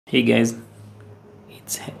Hey guys,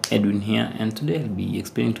 it's Edwin here, and today I'll be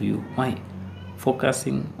explaining to you why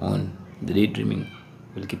focusing on the daydreaming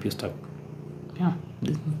will keep you stuck. Yeah,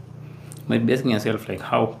 you might be asking yourself like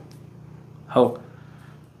how.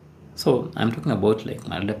 So I'm talking about like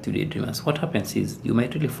maladaptive daydreamers. What happens is you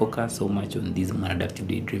might really focus so much on this maladaptive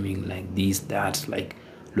daydreaming, like this, that, like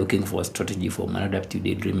looking for a strategy for maladaptive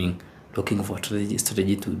daydreaming, looking for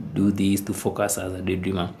strategy to do this, to focus as a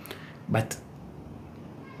daydreamer, but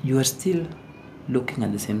you are still looking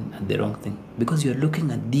at the wrong thing, because you are looking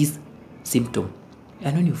at this symptom,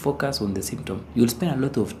 and when you focus on the symptom you'll spend a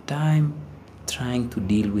lot of time trying to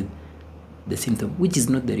deal with the symptom, which is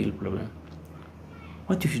not the real problem.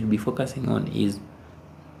 What you should be focusing on is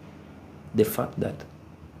the fact that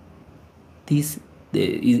is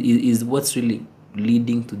what's really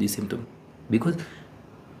leading to this symptom. Because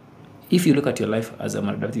if you look at your life as a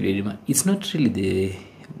maladaptive daydreamer, it's not really the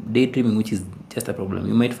daydreaming which is just a problem.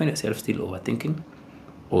 You might find yourself still overthinking,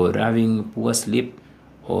 or having poor sleep,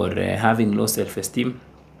 or having low self-esteem,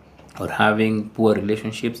 or having poor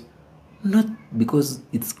relationships. Not because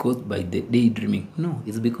it's caused by the daydreaming. No,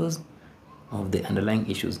 it's because of the underlying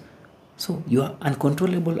issues. So your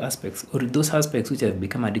uncontrollable aspects, or those aspects which have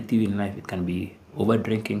become addictive in life, it can be over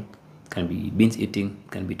drinking, it can be binge eating,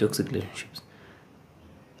 it can be toxic relationships,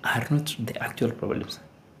 are not the actual problems.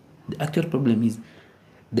 The actual problem is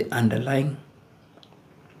the underlying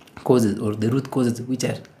causes, or the root causes which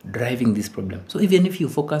are driving this problem. So even if you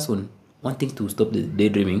focus on wanting to stop the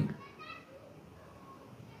daydreaming,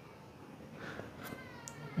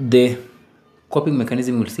 the coping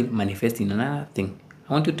mechanism will still manifest in another thing.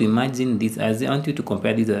 I want you to imagine this as, I want you to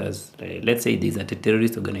compare this as, let's say there's a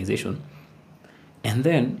terrorist organization, and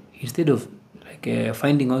then instead of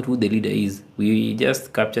finding out who the leader is, we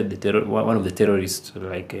just captured one of the terrorists,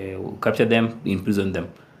 capture them, imprison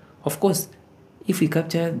them. Of course, if we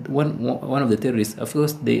capture one of the terrorists, of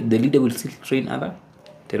course the leader will still train other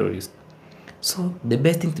terrorists. So the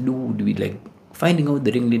best thing to do would be like finding out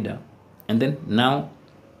the ringleader, and then now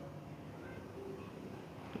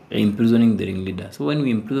imprisoning the ringleader. So when we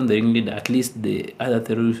imprison the ringleader, at least the other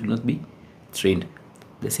terrorists will not be trained.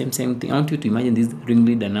 The same thing. I want you to imagine this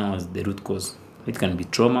ringleader now as the root cause. It can be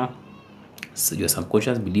trauma, so your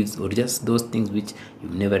subconscious beliefs, or just those things which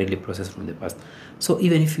you've never really processed from the past. So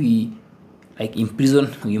even if we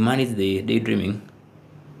imprison, we manage the daydreaming,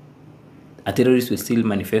 a terrorist will still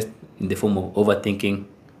manifest in the form of overthinking,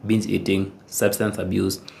 binge eating, substance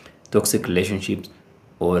abuse, toxic relationships,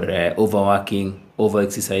 or overworking, over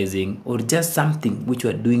exercising, or just something which you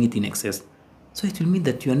are doing it in excess. So it will mean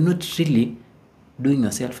that you are not really doing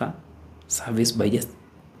yourself a service by just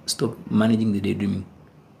stop managing the daydreaming.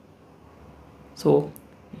 So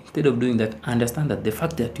instead of doing that, understand that the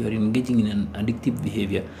fact that you are engaging in an addictive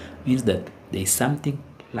behavior means that there is something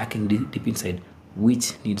lacking deep inside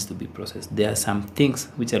which needs to be processed. There are some things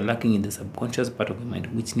which are lacking in the subconscious part of the mind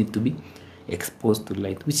which need to be exposed to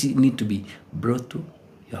light, which need to be brought to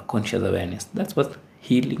your conscious awareness. That's what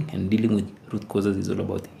healing and dealing with root causes is all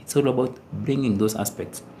about. It's all about bringing those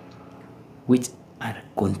aspects which are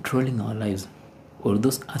controlling our lives, or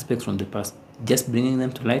those aspects from the past, just bringing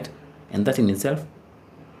them to light, and that in itself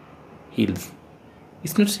heals.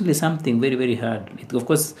 It's not really something very, very hard. Of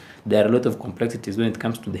course, there are a lot of complexities when it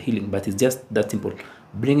comes to the healing, but it's just that simple.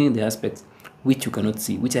 Bringing the aspects which you cannot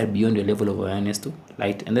see, which are beyond your level of awareness, to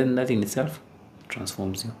light, and then that in itself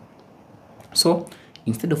transforms you. So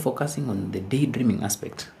instead of focusing on the daydreaming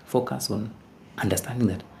aspect, focus on understanding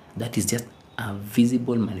that that is just a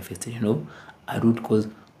visible manifestation of a root cause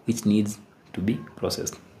which needs to be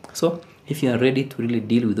processed. So if you are ready to really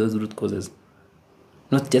deal with those root causes,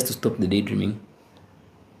 not just to stop the daydreaming,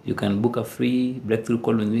 you can book a free breakthrough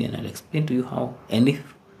call with me, and I'll explain to you how. And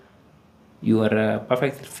if you are a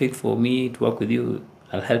perfect fit for me to work with you,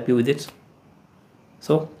 I'll help you with it.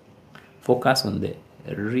 So focus on the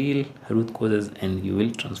real root causes, and you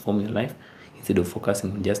will transform your life instead of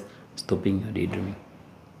focusing on just stopping your daydreaming.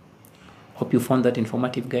 Hope you found that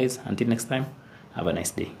informative, guys. Until next time, have a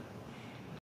nice day.